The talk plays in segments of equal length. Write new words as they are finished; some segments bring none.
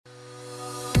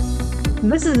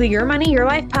This is the Your Money, Your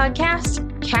Life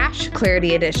podcast, Cash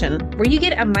Clarity Edition, where you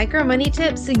get a micro money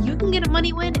tip so you can get a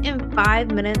money win in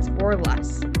 5 minutes or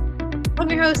less.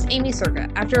 I'm your host, Amy Circa.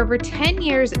 After over 10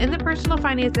 years in the personal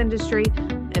finance industry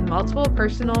and multiple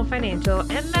personal, financial,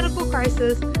 and medical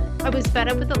crises, I was fed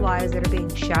up with the lies that are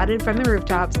being shouted from the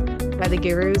rooftops by the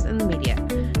gurus and the media.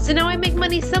 So now I make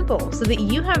money simple so that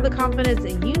you have the confidence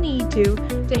that you need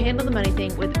to handle the money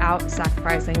thing without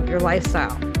sacrificing your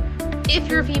lifestyle. If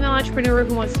you're a female entrepreneur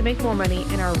who wants to make more money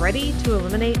and are ready to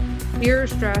eliminate fear,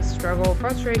 stress, struggle,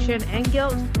 frustration, and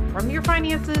guilt from your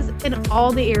finances in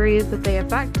all the areas that they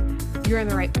affect, you're in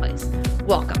the right place.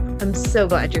 Welcome. I'm so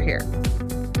glad you're here.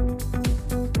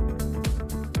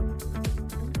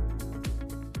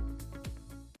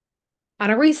 On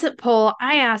a recent poll,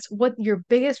 I asked what your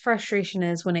biggest frustration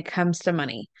is when it comes to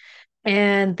money.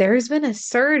 And there's been a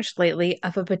surge lately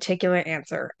of a particular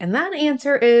answer. And that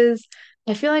answer is,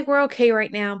 I feel like we're okay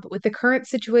right now, but with the current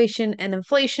situation and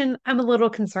inflation, I'm a little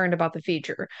concerned about the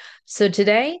future. So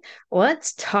today,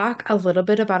 let's talk a little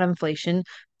bit about inflation,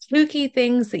 two key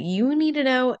things that you need to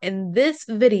know in this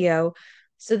video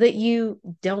so that you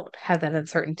don't have that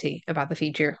uncertainty about the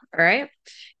future. All right.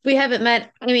 If we haven't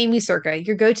met, I'm Amy Circa,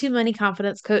 your go-to money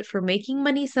confidence coach for making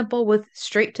money simple with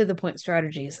straight to the point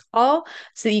strategies, all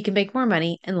so that you can make more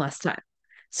money in less time.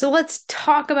 So let's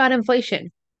talk about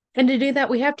inflation. And to do that,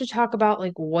 we have to talk about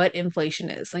like what inflation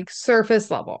is, like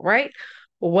surface level, right?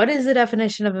 What is the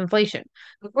definition of inflation?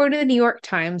 According to the New York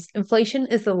Times, inflation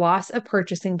is the loss of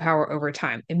purchasing power over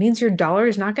time. It means your dollar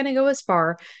is not going to go as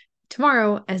far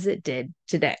tomorrow as it did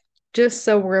today. Just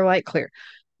so we're like clear.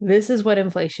 This is what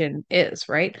inflation is,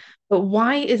 right? But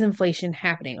why is inflation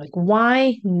happening? Like,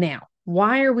 why now?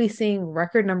 Why are we seeing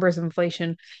record numbers of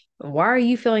inflation? Why are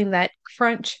you feeling that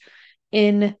crunch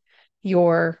in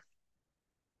your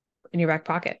back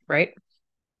pocket, right?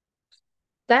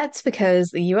 That's because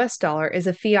the US dollar is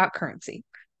a fiat currency.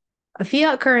 A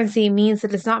fiat currency means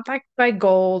that it's not backed by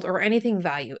gold or anything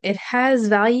value. It has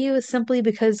value simply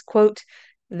because, quote,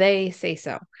 they say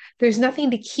so. There's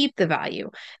nothing to keep the value.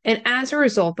 And as a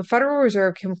result, the Federal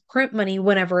Reserve can print money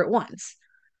whenever it wants.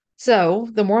 So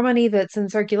the more money that's in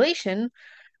circulation,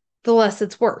 the less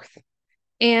it's worth.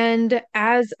 And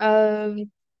as of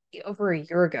over a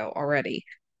year ago already,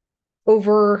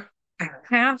 over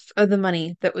half of the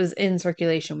money that was in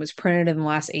circulation was printed in the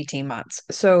last 18 months.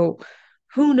 So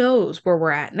who knows where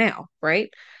we're at now, right?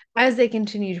 As they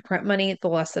continue to print money, the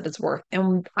less that it's worth.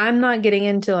 And I'm not getting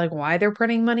into like why they're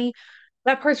printing money.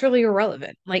 That part's really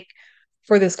irrelevant, like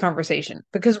for this conversation,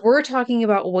 because we're talking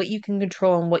about what you can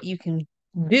control and what you can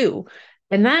do.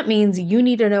 And that means you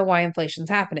need to know why inflation's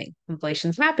happening.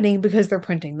 Inflation's happening because they're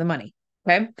printing the money.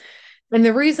 Okay. And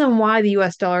the reason why the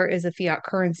US dollar is a fiat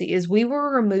currency is we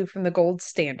were removed from the gold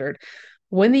standard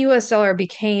when the US dollar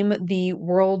became the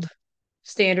world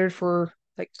standard for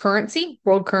like currency,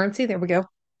 world currency. There we go.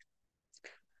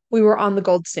 We were on the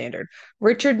gold standard.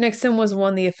 Richard Nixon was the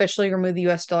one that officially removed the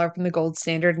US dollar from the gold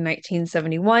standard in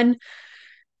 1971.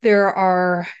 There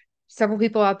are several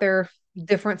people out there,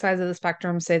 different sides of the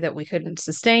spectrum, say that we couldn't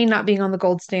sustain not being on the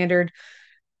gold standard.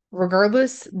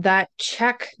 Regardless, that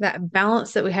check, that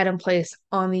balance that we had in place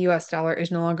on the US dollar is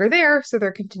no longer there. So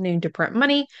they're continuing to print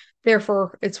money.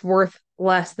 Therefore, it's worth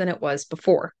less than it was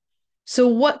before. So,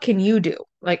 what can you do?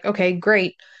 Like, okay,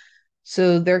 great.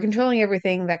 So they're controlling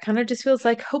everything. That kind of just feels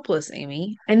like hopeless,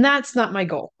 Amy. And that's not my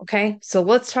goal. Okay. So,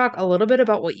 let's talk a little bit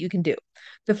about what you can do.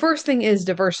 The first thing is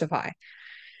diversify.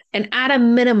 And at a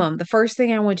minimum, the first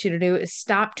thing I want you to do is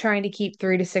stop trying to keep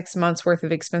 3 to 6 months worth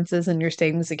of expenses in your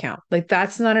savings account. Like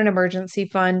that's not an emergency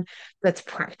fund that's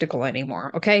practical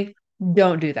anymore. Okay.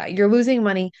 Don't do that. You're losing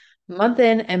money month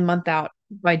in and month out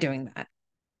by doing that.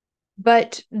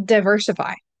 But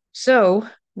diversify. So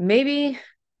maybe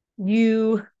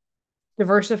you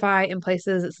diversify in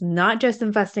places it's not just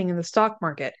investing in the stock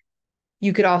market.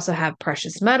 You could also have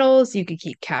precious metals. You could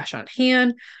keep cash on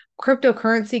hand.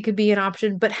 Cryptocurrency could be an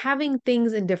option, but having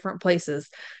things in different places.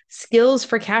 Skills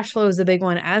for cash flow is a big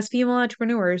one. As female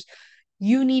entrepreneurs,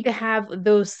 you need to have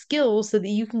those skills so that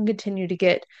you can continue to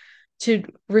get to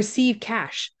receive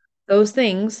cash. Those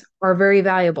things are very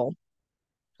valuable.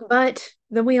 But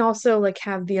then we also like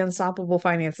have the unstoppable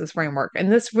finances framework,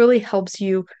 and this really helps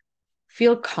you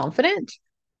feel confident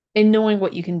in knowing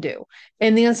what you can do.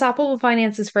 And the Unstoppable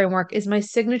Finances framework is my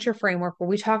signature framework where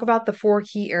we talk about the 4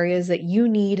 key areas that you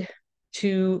need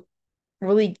to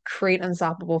really create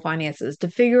unstoppable finances, to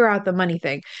figure out the money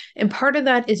thing. And part of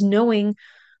that is knowing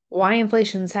why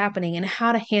inflation is happening and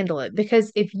how to handle it.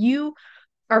 Because if you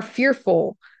are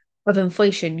fearful of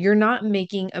inflation, you're not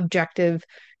making objective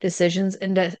decisions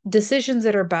and decisions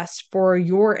that are best for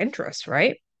your interests,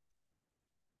 right?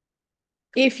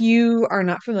 If you are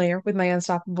not familiar with my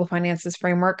Unstoppable Finances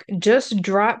framework, just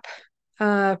drop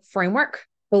framework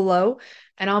below,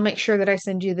 and I'll make sure that I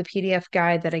send you the PDF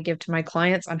guide that I give to my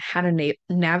clients on how to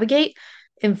navigate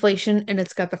inflation. And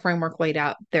it's got the framework laid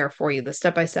out there for you, the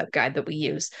step-by-step guide that we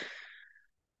use.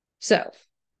 So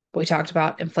we talked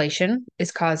about inflation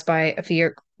is caused by a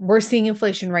fear. We're seeing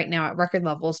inflation right now at record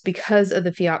levels because of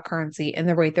the fiat currency and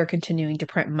the rate they're continuing to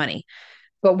print money.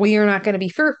 But we are not going to be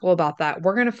fearful about that.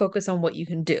 We're going to focus on what you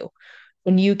can do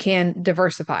when you can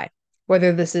diversify,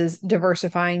 whether this is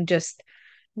diversifying just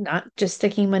not just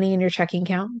sticking money in your checking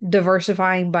account,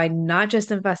 diversifying by not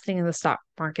just investing in the stock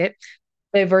market,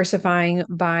 diversifying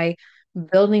by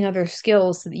building other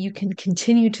skills so that you can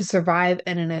continue to survive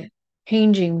in a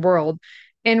changing world.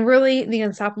 And really, the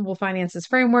Unstoppable Finances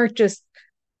framework just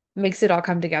makes it all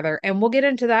come together. And we'll get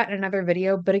into that in another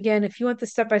video. But again, if you want the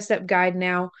step-by-step guide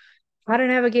now, how to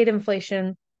navigate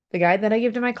inflation, the guide that I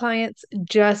give to my clients,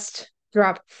 just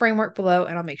drop framework below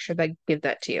and I'll make sure that I give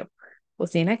that to you. We'll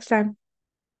see you next time.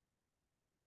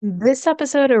 This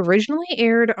episode originally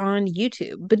aired on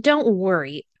YouTube, but don't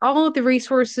worry, all of the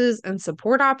resources and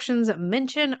support options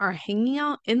mentioned are hanging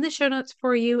out in the show notes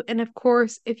for you. And of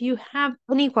course, if you have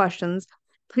any questions,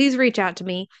 please reach out to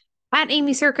me at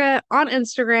Amy Circa on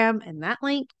Instagram, and that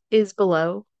link is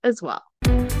below as well.